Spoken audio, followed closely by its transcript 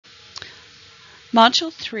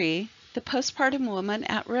Module 3, the postpartum woman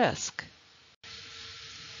at risk.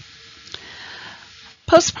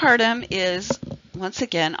 Postpartum is, once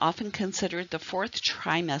again, often considered the fourth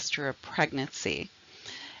trimester of pregnancy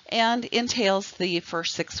and entails the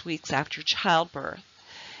first 6 weeks after childbirth.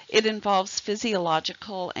 It involves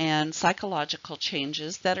physiological and psychological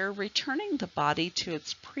changes that are returning the body to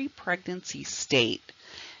its pre-pregnancy state,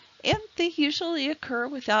 and they usually occur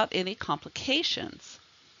without any complications.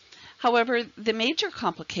 However, the major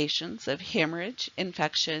complications of hemorrhage,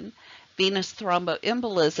 infection, venous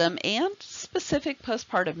thromboembolism, and specific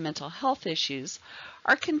postpartum mental health issues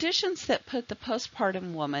are conditions that put the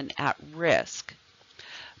postpartum woman at risk.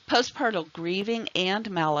 Postpartum grieving and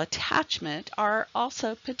malattachment are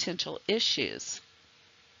also potential issues.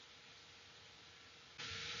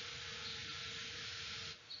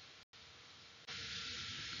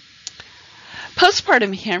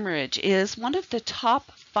 Postpartum hemorrhage is one of the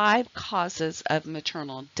top 5 causes of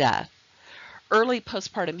maternal death. Early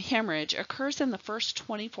postpartum hemorrhage occurs in the first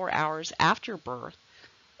 24 hours after birth,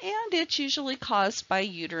 and it's usually caused by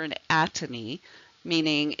uterine atony,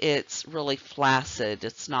 meaning it's really flaccid,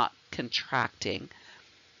 it's not contracting.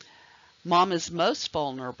 Mom is most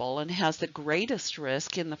vulnerable and has the greatest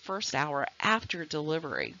risk in the first hour after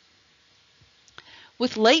delivery.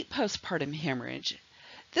 With late postpartum hemorrhage,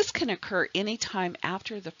 this can occur anytime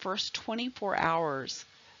after the first 24 hours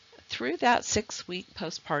through that 6-week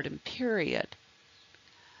postpartum period.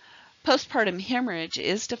 Postpartum hemorrhage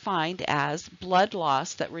is defined as blood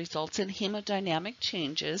loss that results in hemodynamic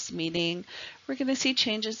changes, meaning we're going to see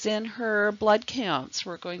changes in her blood counts,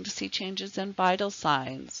 we're going to see changes in vital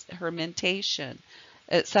signs, her mentation,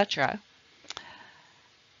 etc.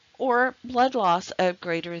 Or blood loss of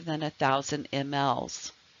greater than 1,000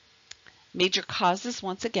 mLs. Major causes,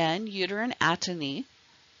 once again, uterine atony,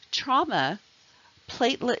 trauma,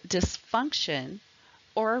 platelet dysfunction,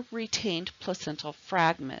 or retained placental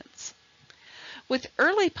fragments. With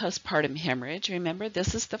early postpartum hemorrhage, remember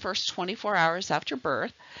this is the first 24 hours after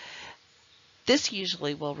birth, this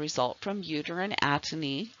usually will result from uterine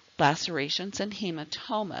atony, lacerations, and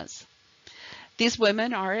hematomas. These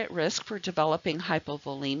women are at risk for developing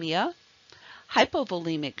hypovolemia,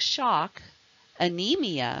 hypovolemic shock,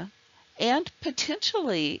 anemia, and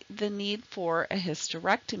potentially the need for a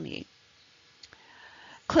hysterectomy.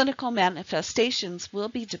 Clinical manifestations will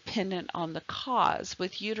be dependent on the cause,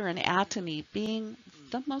 with uterine atony being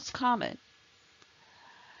the most common.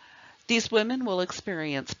 These women will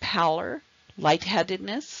experience pallor,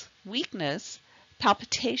 lightheadedness, weakness,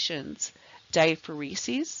 palpitations,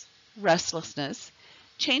 diaphoresis, restlessness,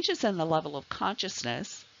 changes in the level of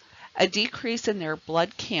consciousness, a decrease in their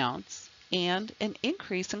blood counts, and an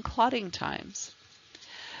increase in clotting times.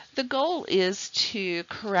 The goal is to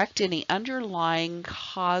correct any underlying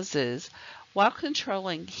causes while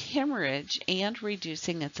controlling hemorrhage and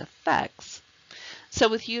reducing its effects. So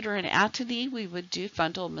with uterine atony, we would do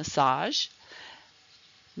fundal massage,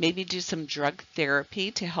 maybe do some drug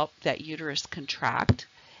therapy to help that uterus contract,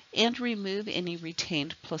 and remove any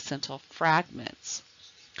retained placental fragments.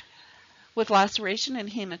 With laceration and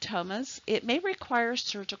hematomas, it may require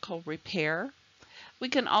surgical repair. We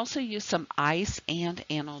can also use some ice and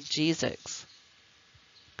analgesics.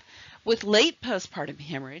 With late postpartum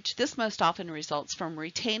hemorrhage, this most often results from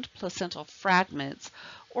retained placental fragments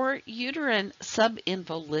or uterine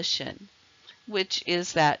subinvolution, which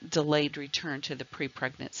is that delayed return to the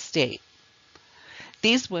pre-pregnant state.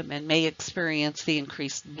 These women may experience the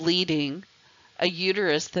increased bleeding, a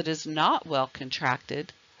uterus that is not well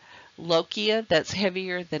contracted, lochia that's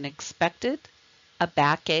heavier than expected, a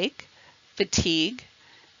backache, fatigue,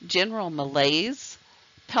 general malaise,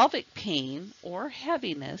 pelvic pain or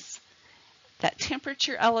heaviness, that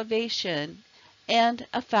temperature elevation, and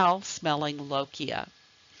a foul-smelling lochia.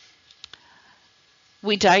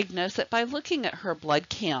 We diagnose it by looking at her blood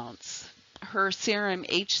counts. Her serum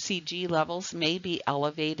HCG levels may be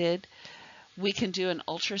elevated. We can do an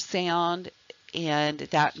ultrasound, and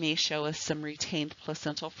that may show us some retained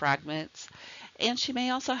placental fragments, and she may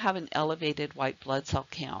also have an elevated white blood cell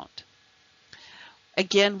count.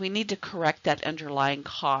 Again, we need to correct that underlying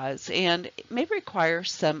cause, and it may require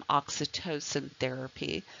some oxytocin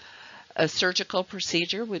therapy. A surgical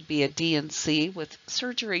procedure would be a DNC, with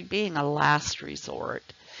surgery being a last resort.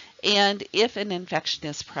 And if an infection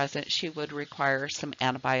is present, she would require some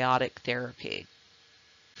antibiotic therapy.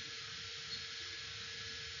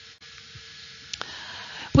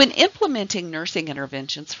 When implementing nursing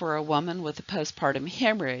interventions for a woman with a postpartum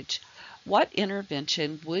hemorrhage, what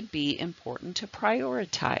intervention would be important to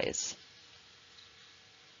prioritize?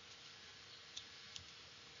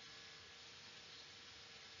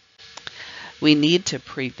 We need to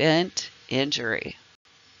prevent injury.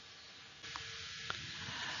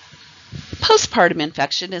 Postpartum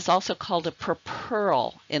infection is also called a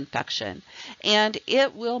puerperal infection, and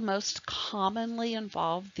it will most commonly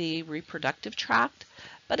involve the reproductive tract,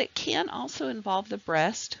 but it can also involve the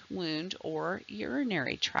breast, wound, or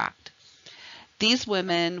urinary tract. These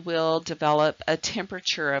women will develop a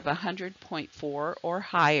temperature of 100.4 or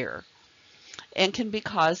higher and can be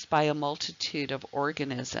caused by a multitude of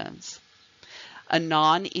organisms. A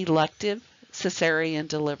non-elective cesarean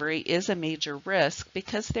delivery is a major risk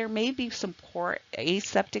because there may be some poor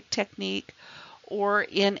aseptic technique or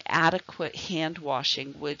inadequate hand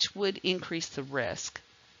washing, which would increase the risk.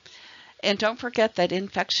 And don't forget that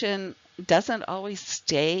infection doesn't always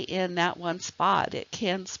stay in that one spot. It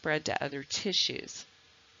can spread to other tissues.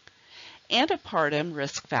 Antepartum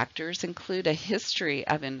risk factors include a history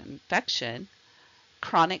of an infection,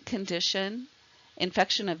 chronic condition,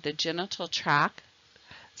 infection of the genital tract,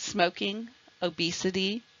 smoking,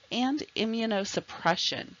 obesity, and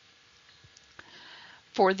immunosuppression.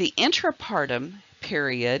 For the intrapartum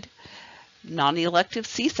period, non-elective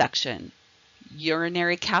C-section,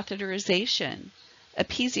 urinary catheterization,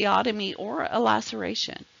 episiotomy or a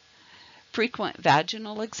laceration, frequent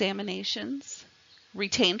vaginal examinations,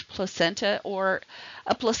 retained placenta or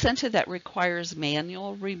a placenta that requires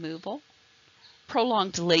manual removal,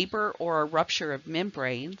 prolonged labor or a rupture of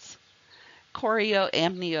membranes,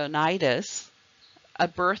 chorioamnionitis, a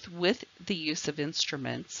birth with the use of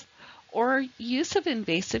instruments, or use of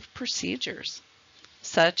invasive procedures,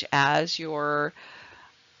 such as your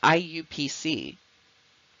IUPC.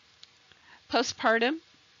 Postpartum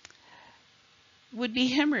would be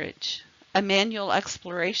hemorrhage, a manual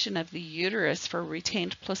exploration of the uterus for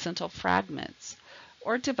retained placental fragments,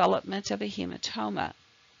 or development of a hematoma.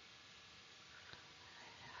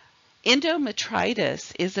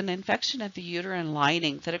 Endometritis is an infection of the uterine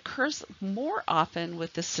lining that occurs more often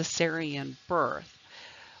with the cesarean birth,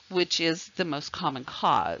 which is the most common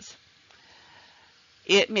cause.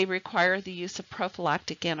 It may require the use of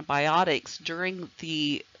prophylactic antibiotics during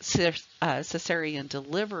the cesarean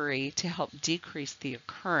delivery to help decrease the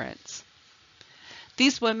occurrence.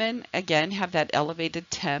 These women, again, have that elevated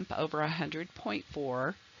temp over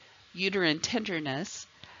 100.4, uterine tenderness,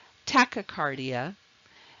 tachycardia,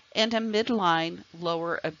 and a midline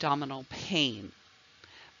lower abdominal pain.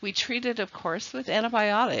 We treat it, of course, with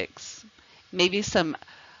antibiotics, maybe some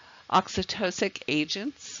oxytocic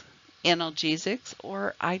agents, analgesics,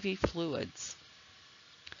 or IV fluids.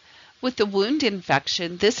 With the wound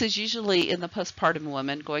infection, this is usually in the postpartum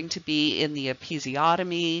woman going to be in the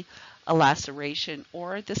episiotomy, a laceration,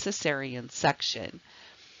 or the cesarean section.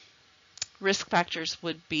 Risk factors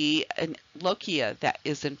would be an lochia that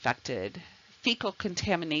is infected, fecal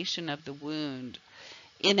contamination of the wound,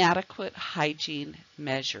 inadequate hygiene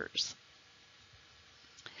measures.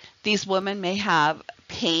 These women may have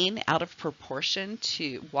pain out of proportion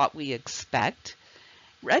to what we expect,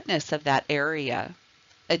 redness of that area,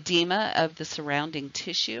 edema of the surrounding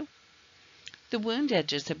tissue. The wound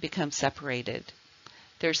edges have become separated.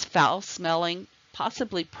 There's foul smelling,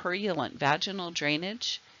 possibly purulent vaginal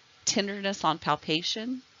drainage, tenderness on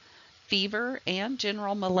palpation, fever, and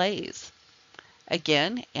general malaise.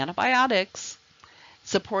 Again, antibiotics,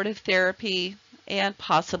 supportive therapy, and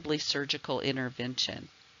possibly surgical intervention.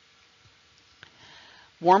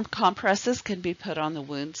 Warm compresses can be put on the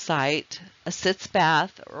wound site, a sitz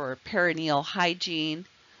bath or perineal hygiene,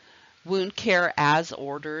 wound care as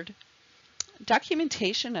ordered,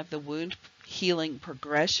 documentation of the wound healing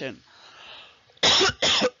progression,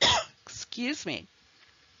 excuse me,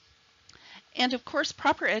 and of course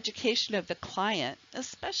proper education of the client,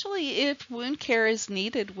 especially if wound care is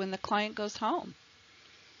needed when the client goes home.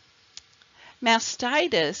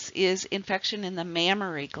 Mastitis is infection in the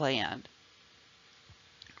mammary gland.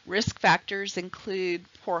 Risk factors include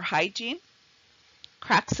poor hygiene,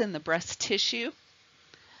 cracks in the breast tissue,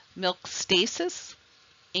 milk stasis,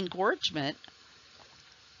 engorgement,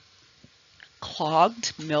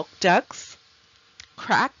 clogged milk ducts,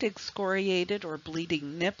 cracked, excoriated, or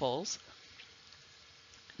bleeding nipples,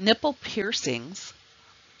 nipple piercings,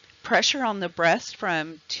 pressure on the breast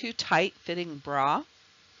from too tight fitting bra,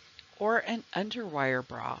 or an underwire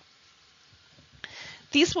bra.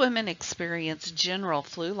 These women experience general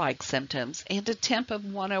flu-like symptoms and a temp of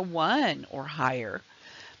 101 or higher,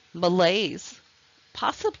 malaise,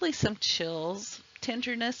 possibly some chills,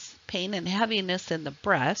 tenderness, pain, and heaviness in the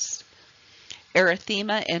breast,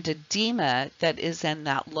 erythema and edema that is in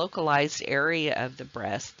that localized area of the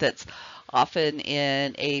breast that's often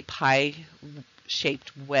in a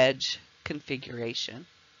pie-shaped wedge configuration.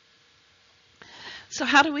 So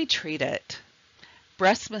how do we treat it?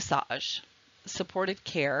 breast massage, supportive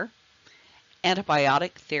care,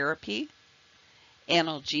 antibiotic therapy,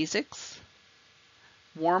 analgesics,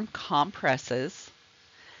 warm compresses,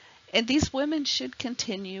 and these women should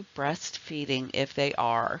continue breastfeeding if they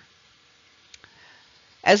are.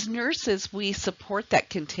 As nurses, we support that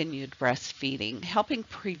continued breastfeeding, helping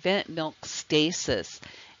prevent milk stasis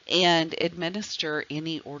and administer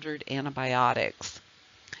any ordered antibiotics.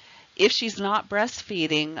 If she's not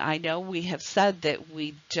breastfeeding, I know we have said that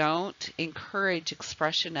we don't encourage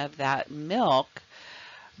expression of that milk,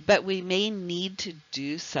 but we may need to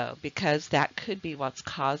do so because that could be what's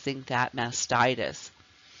causing that mastitis.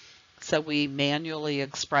 So we manually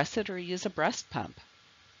express it or use a breast pump.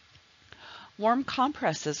 Warm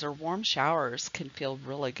compresses or warm showers can feel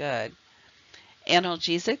really good.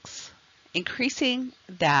 Analgesics, increasing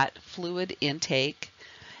that fluid intake,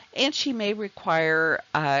 and she may require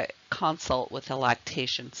a consult with a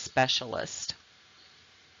lactation specialist.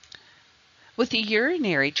 With a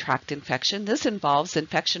urinary tract infection, this involves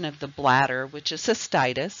infection of the bladder, which is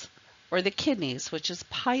cystitis, or the kidneys, which is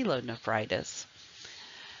pyelonephritis.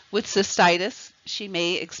 With cystitis, she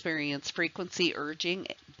may experience frequency urging,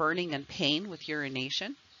 burning, and pain with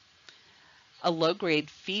urination, a low-grade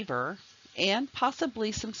fever, and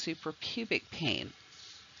possibly some suprapubic pain.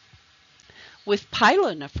 With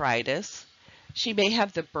pyelonephritis, she may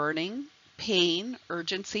have the burning, pain,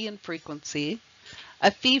 urgency, and frequency,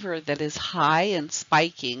 a fever that is high and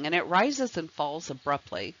spiking, and it rises and falls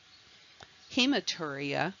abruptly,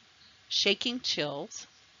 hematuria, shaking chills,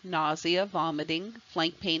 nausea, vomiting,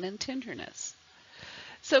 flank pain, and tenderness.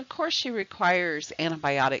 So of course she requires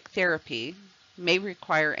antibiotic therapy, may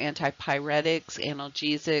require antipyretics,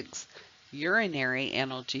 analgesics, urinary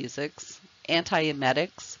analgesics,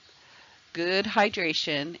 antiemetics, good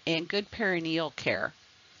hydration, and good perineal care.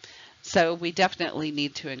 So we definitely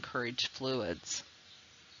need to encourage fluids.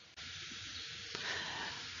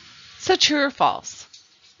 So true or false?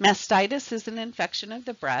 Mastitis is an infection of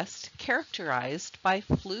the breast characterized by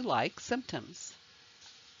flu-like symptoms.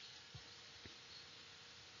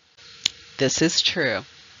 This is true.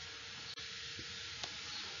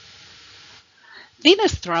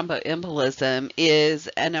 Venous thromboembolism is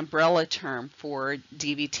an umbrella term for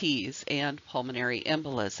DVTs and pulmonary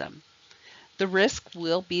embolism. The risk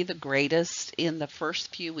will be the greatest in the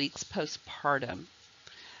first few weeks postpartum.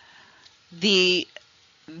 The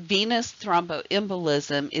venous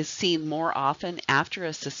thromboembolism is seen more often after a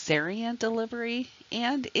cesarean delivery,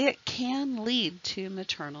 and it can lead to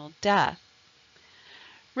maternal death.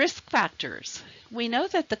 Risk factors. We know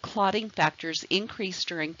that the clotting factors increase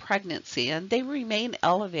during pregnancy and they remain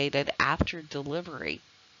elevated after delivery.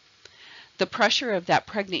 The pressure of that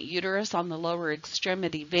pregnant uterus on the lower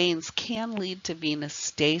extremity veins can lead to venous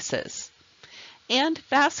stasis. And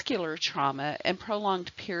vascular trauma and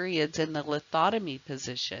prolonged periods in the lithotomy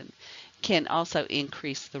position can also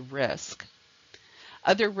increase the risk.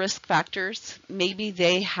 Other risk factors, maybe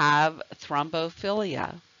they have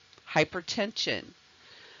thrombophilia, hypertension,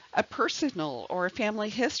 a personal or a family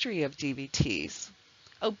history of DVTs,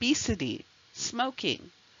 obesity,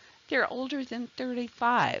 smoking, they're older than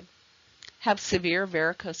 35, have severe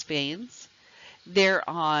varicose veins, they're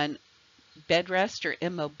on bed rest or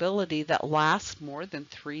immobility that lasts more than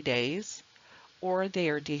 3 days, or they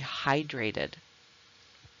are dehydrated.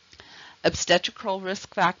 Obstetrical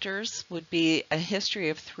risk factors would be a history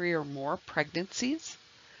of 3 or more pregnancies,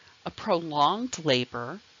 a prolonged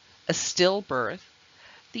labor, a stillbirth,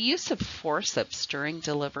 the use of forceps during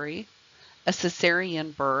delivery, a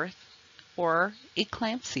cesarean birth, or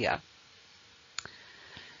eclampsia.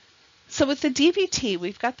 So with the DVT,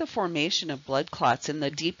 we've got the formation of blood clots in the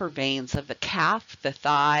deeper veins of the calf, the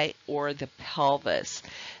thigh, or the pelvis.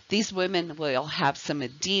 These women will have some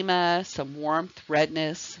edema, some warmth,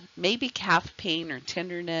 redness, maybe calf pain or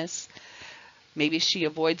tenderness. Maybe she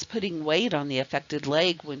avoids putting weight on the affected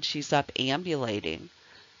leg when she's up ambulating.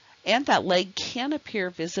 And that leg can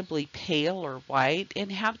appear visibly pale or white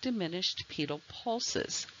and have diminished pedal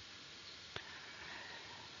pulses.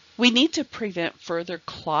 We need to prevent further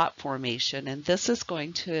clot formation, and this is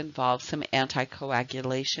going to involve some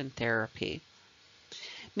anticoagulation therapy.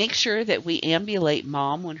 Make sure that we ambulate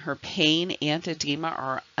mom when her pain and edema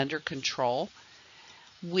are under control.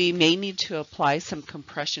 We may need to apply some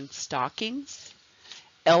compression stockings,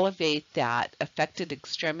 elevate that affected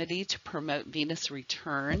extremity to promote venous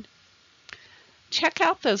return. Check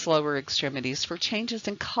out those lower extremities for changes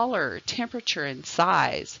in color, temperature, and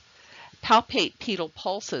size. Palpate pedal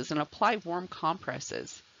pulses and apply warm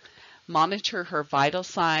compresses. Monitor her vital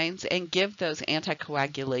signs and give those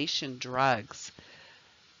anticoagulation drugs.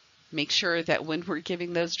 Make sure that when we're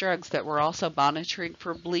giving those drugs that we're also monitoring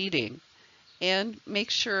for bleeding, and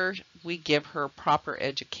make sure we give her proper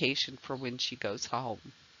education for when she goes home.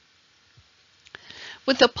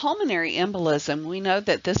 With the pulmonary embolism, we know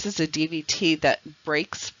that this is a DVT that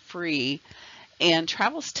breaks free and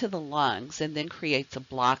travels to the lungs and then creates a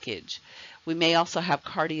blockage. We may also have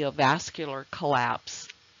cardiovascular collapse,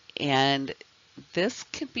 and this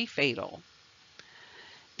can be fatal.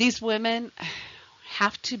 These women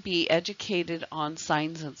have to be educated on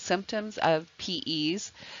signs and symptoms of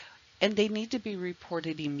PEs, and they need to be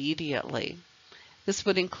reported immediately. This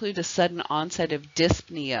would include a sudden onset of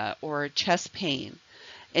dyspnea or chest pain,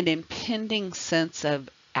 an impending sense of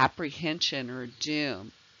apprehension or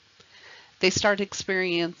doom. They start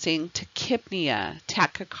experiencing tachypnea,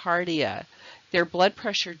 tachycardia, their blood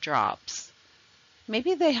pressure drops.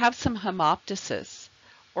 Maybe they have some hemoptysis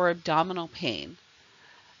or abdominal pain,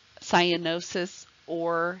 cyanosis,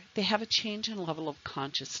 or they have a change in level of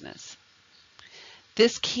consciousness.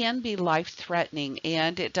 This can be life-threatening,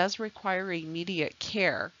 and it does require immediate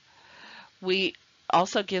care. We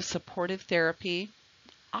also give supportive therapy,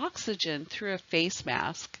 oxygen through a face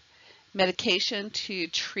mask, medication to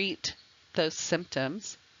treat those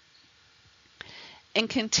symptoms, and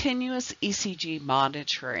continuous ECG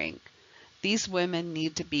monitoring. These women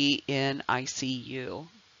need to be in ICU.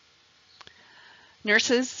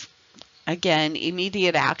 Nurses, again,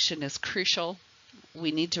 immediate action is crucial.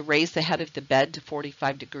 We need to raise the head of the bed to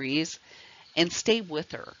 45 degrees and stay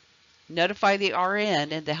with her. Notify the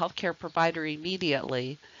RN and the healthcare provider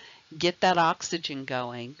immediately. Get that oxygen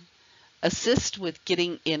going. Assist with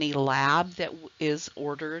getting any lab that is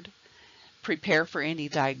ordered. Prepare for any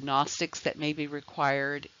diagnostics that may be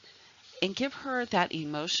required. And give her that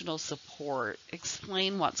emotional support.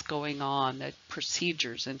 Explain what's going on, the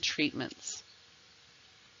procedures and treatments.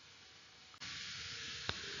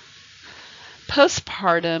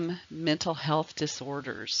 Postpartum mental health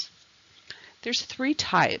disorders. There's 3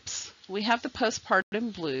 types. We have the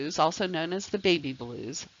postpartum blues, also known as the baby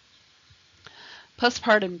blues,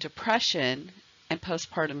 postpartum depression, and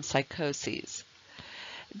postpartum psychoses.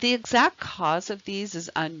 The exact cause of these is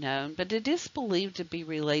unknown, but it is believed to be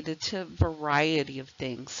related to a variety of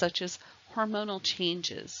things, such as hormonal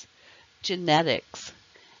changes, genetics,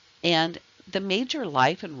 and the major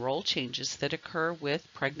life and role changes that occur with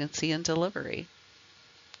pregnancy and delivery.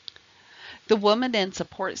 The woman and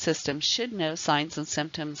support system should know signs and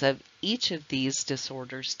symptoms of each of these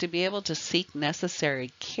disorders to be able to seek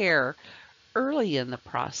necessary care early in the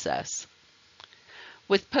process.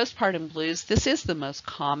 With postpartum blues, this is the most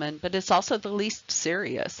common, but it's also the least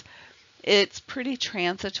serious. It's pretty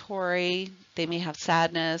transitory. They may have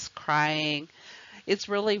sadness, crying. It's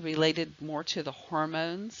really related more to the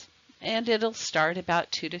hormones, and it'll start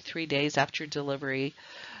about 2 to 3 days after delivery.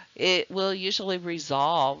 It will usually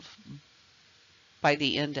resolve by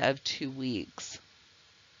the end of 2 weeks.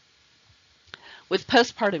 With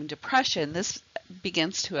postpartum depression, this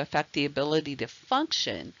begins to affect the ability to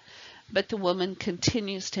function, but the woman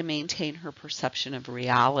continues to maintain her perception of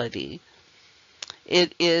reality.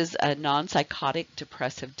 It is a non-psychotic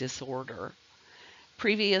depressive disorder.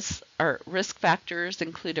 Risk factors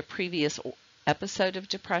include a previous episode of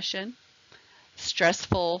depression,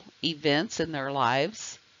 stressful events in their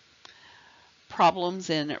lives, problems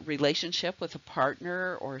in relationship with a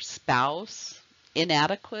partner or spouse,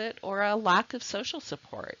 inadequate or a lack of social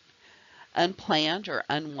support, unplanned or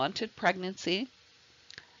unwanted pregnancy,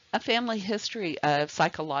 a family history of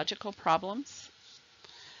psychological problems,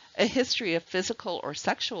 a history of physical or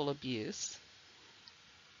sexual abuse,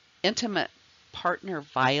 intimate partner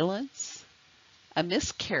violence, a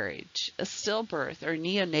miscarriage, a stillbirth or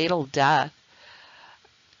neonatal death,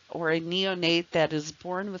 or a neonate that is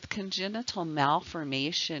born with congenital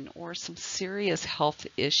malformation or some serious health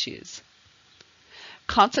issues.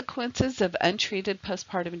 Consequences of untreated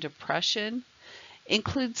postpartum depression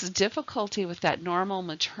includes difficulty with that normal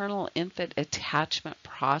maternal-infant attachment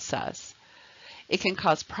process. It can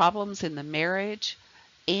cause problems in the marriage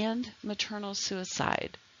and maternal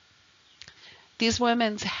suicide. These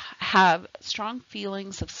women have strong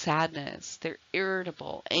feelings of sadness. They're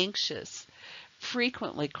irritable, anxious,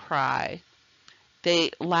 frequently cry.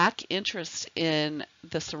 They lack interest in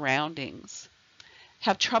the surroundings,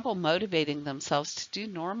 have trouble motivating themselves to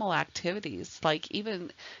do normal activities like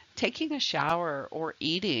even taking a shower or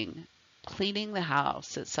eating, cleaning the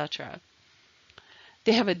house, etc.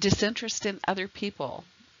 They have a disinterest in other people,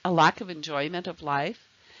 a lack of enjoyment of life,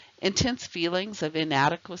 intense feelings of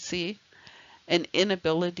inadequacy, an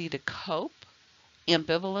inability to cope,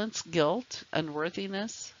 ambivalence, guilt,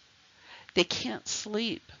 unworthiness. They can't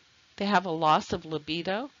sleep. They have a loss of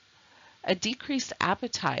libido, a decreased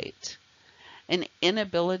appetite, an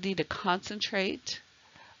inability to concentrate,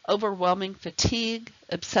 overwhelming fatigue,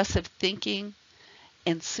 obsessive thinking,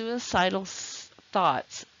 and suicidal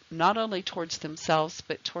thoughts, not only towards themselves,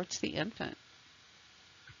 but towards the infant.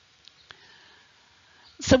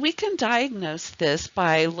 So we can diagnose this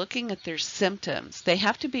by looking at their symptoms. They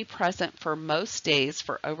have to be present for most days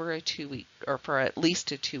for over a 2-week, or for at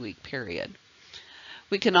least a 2-week period.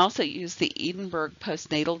 We can also use the Edinburgh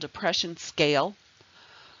Postnatal Depression Scale,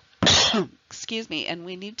 excuse me, and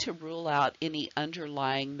we need to rule out any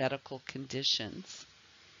underlying medical conditions.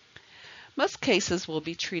 Most cases will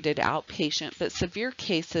be treated outpatient, but severe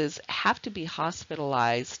cases have to be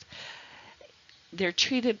hospitalized. They're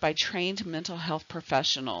treated by trained mental health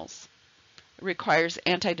professionals. It requires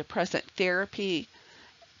antidepressant therapy,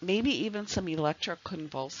 maybe even some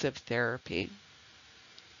electroconvulsive therapy.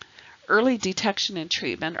 Early detection and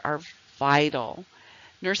treatment are vital.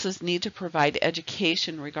 Nurses need to provide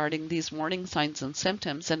education regarding these warning signs and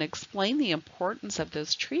symptoms and explain the importance of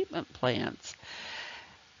those treatment plans.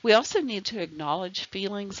 We also need to acknowledge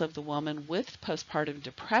feelings of the woman with postpartum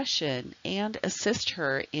depression and assist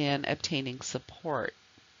her in obtaining support.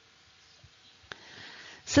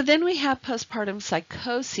 So then we have postpartum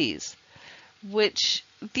psychoses, which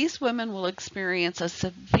these women will experience a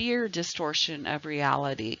severe distortion of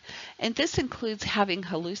reality, and this includes having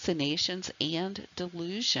hallucinations and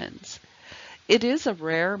delusions. It is a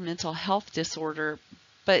rare mental health disorder,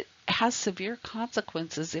 but has severe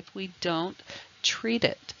consequences if we don't treat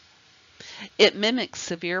it. It mimics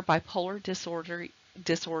severe bipolar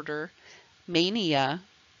disorder, mania,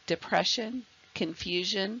 depression,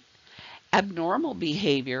 confusion, abnormal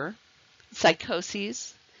behavior,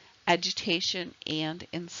 psychoses, agitation, and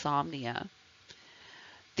insomnia.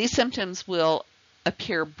 These symptoms will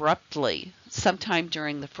appear abruptly sometime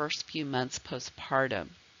during the first few months postpartum.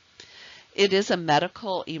 It is a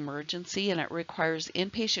medical emergency and it requires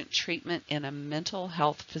inpatient treatment in a mental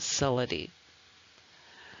health facility.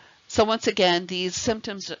 So once again, these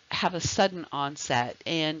symptoms have a sudden onset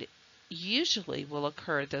and usually will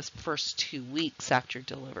occur those first 2 weeks after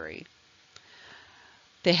delivery.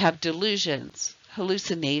 They have delusions,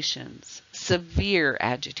 hallucinations, severe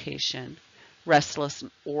agitation, restless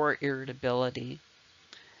or irritability.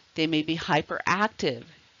 They may be hyperactive,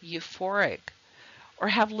 euphoric, or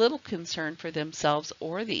have little concern for themselves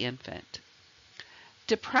or the infant.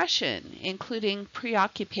 Depression, including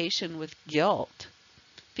preoccupation with guilt,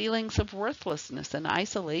 feelings of worthlessness and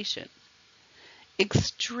isolation,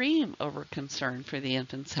 extreme overconcern for the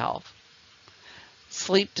infant's health,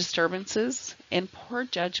 sleep disturbances, and poor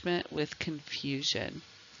judgment with confusion.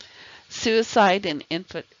 Suicide and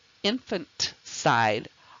infanticide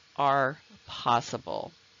are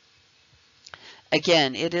possible.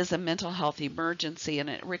 Again, it is a mental health emergency and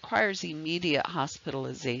it requires immediate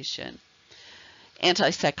hospitalization.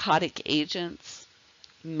 Antipsychotic agents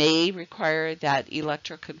may require that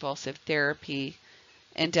electroconvulsive therapy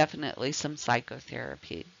and definitely some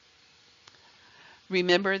psychotherapy.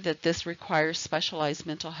 Remember that this requires specialized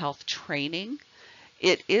mental health training.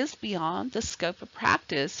 It is beyond the scope of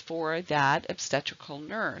practice for that obstetrical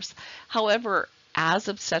nurse. However, as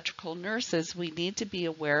obstetrical nurses, we need to be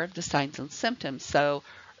aware of the signs and symptoms, so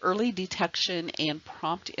early detection and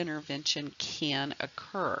prompt intervention can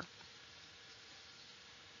occur.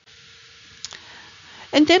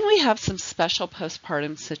 And then we have some special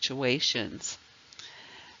postpartum situations.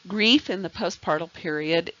 Grief in the postpartum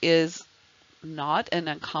period is not an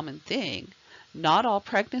uncommon thing. Not all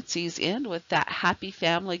pregnancies end with that happy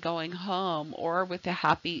family going home or with a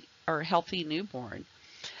happy or healthy newborn.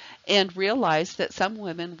 And realize that some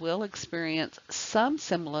women will experience some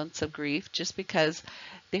semblance of grief just because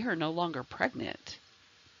they are no longer pregnant.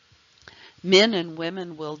 Men and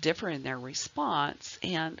women will differ in their response,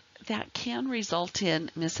 and that can result in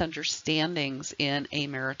misunderstandings in a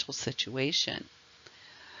marital situation.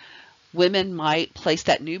 Women might place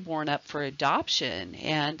that newborn up for adoption,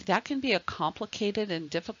 and that can be a complicated and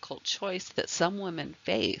difficult choice that some women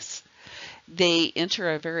face. They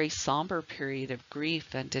enter a very somber period of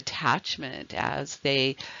grief and detachment as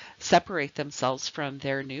they separate themselves from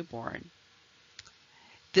their newborn.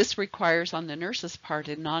 This requires on the nurse's part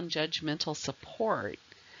a non-judgmental support,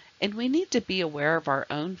 and we need to be aware of our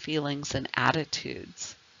own feelings and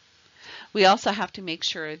attitudes. We also have to make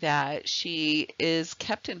sure that she is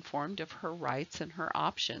kept informed of her rights and her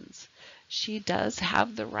options. She does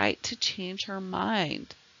have the right to change her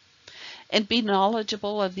mind. And be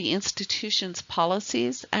knowledgeable of the institution's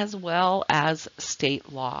policies as well as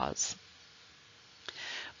state laws.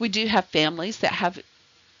 We do have families that have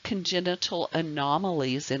congenital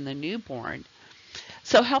anomalies in the newborn,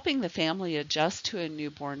 So helping the family adjust to a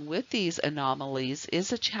newborn with these anomalies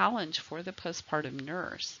is a challenge for the postpartum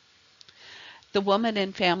nurse. The woman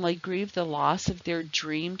and family grieve the loss of their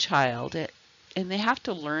dream child, and they have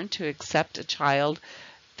to learn to accept a child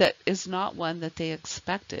that is not one that they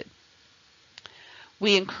expected.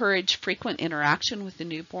 We encourage frequent interaction with the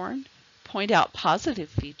newborn, point out positive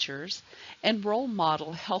features, and role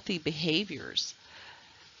model healthy behaviors.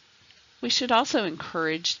 We should also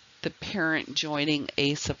encourage the parent joining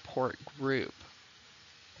a support group.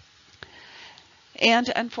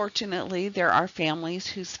 And unfortunately, there are families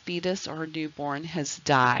whose fetus or newborn has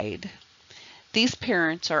died. These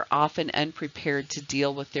parents are often unprepared to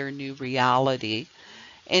deal with their new reality,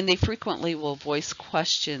 and they frequently will voice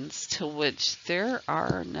questions to which there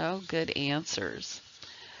are no good answers.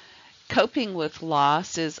 Coping with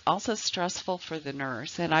loss is also stressful for the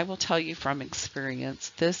nurse, and I will tell you from experience,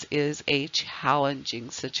 this is a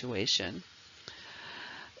challenging situation.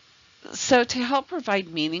 So to help provide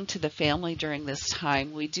meaning to the family during this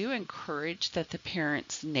time, we do encourage that the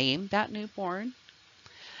parents name that newborn.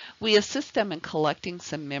 We assist them in collecting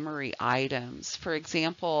some memory items. For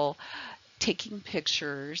example, taking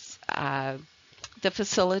pictures. The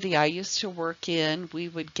facility I used to work in, we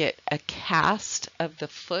would get a cast of the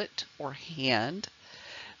foot or hand.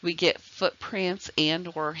 We get footprints and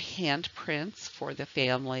or handprints for the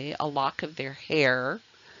family, a lock of their hair.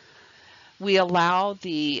 We allow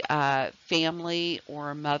the family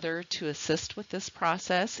or mother to assist with this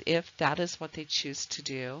process if that is what they choose to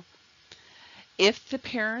do. If the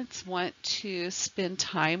parents want to spend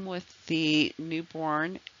time with the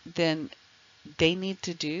newborn, then they need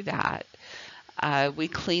to do that. We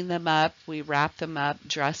clean them up, we wrap them up,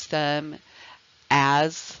 dress them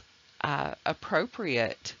as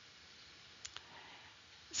appropriate.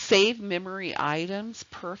 Save memory items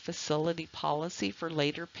per facility policy for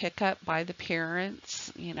later pickup by the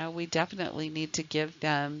parents. We definitely need to give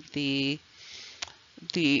them the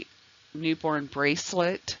newborn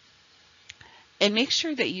bracelet. And make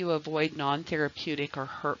sure that you avoid non-therapeutic or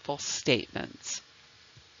hurtful statements.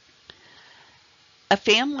 A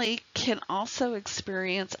family can also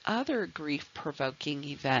experience other grief-provoking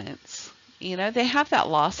events. They have that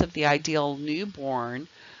loss of the ideal newborn.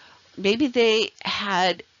 Maybe they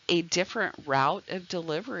had a different route of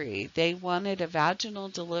delivery. They wanted a vaginal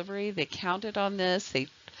delivery. They counted on this.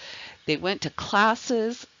 They went to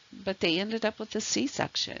classes, but they ended up with a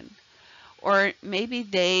C-section. Or maybe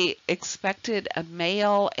they expected a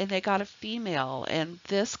male and they got a female, and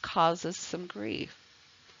this causes some grief.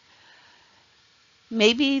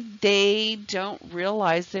 Maybe they don't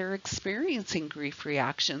realize they're experiencing grief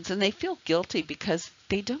reactions and they feel guilty because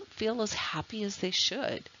they don't feel as happy as they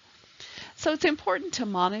should. So it's important to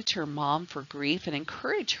monitor mom for grief and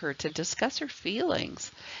encourage her to discuss her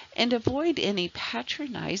feelings and avoid any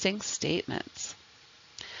patronizing statements.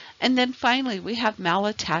 And then finally, we have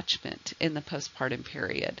malattachment in the postpartum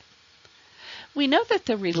period. We know that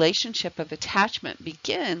the relationship of attachment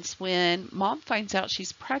begins when mom finds out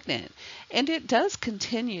she's pregnant, and it does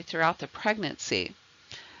continue throughout the pregnancy.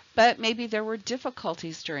 But maybe there were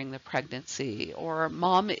difficulties during the pregnancy, or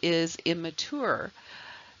mom is immature.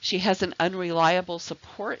 She has an unreliable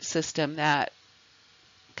support system that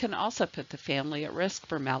can also put the family at risk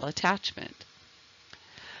for malattachment.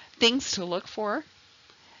 Things to look for.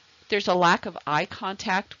 There's a lack of eye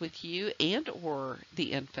contact with you and or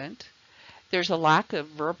the infant. There's a lack of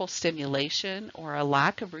verbal stimulation or a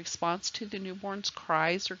lack of response to the newborn's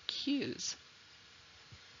cries or cues.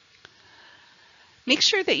 Make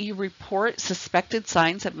sure that you report suspected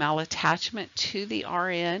signs of malattachment to the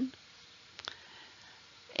RN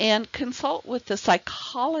and consult with the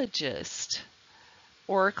psychologist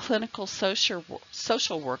or a clinical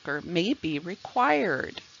social worker may be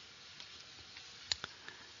required.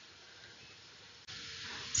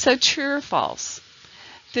 So true or false?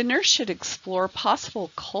 The nurse should explore possible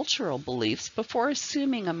cultural beliefs before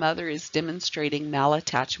assuming a mother is demonstrating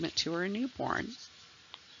malattachment to her newborn.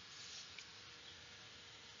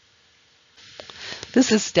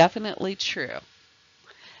 This is definitely true.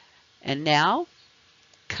 And now,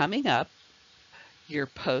 coming up, your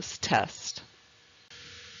post-test.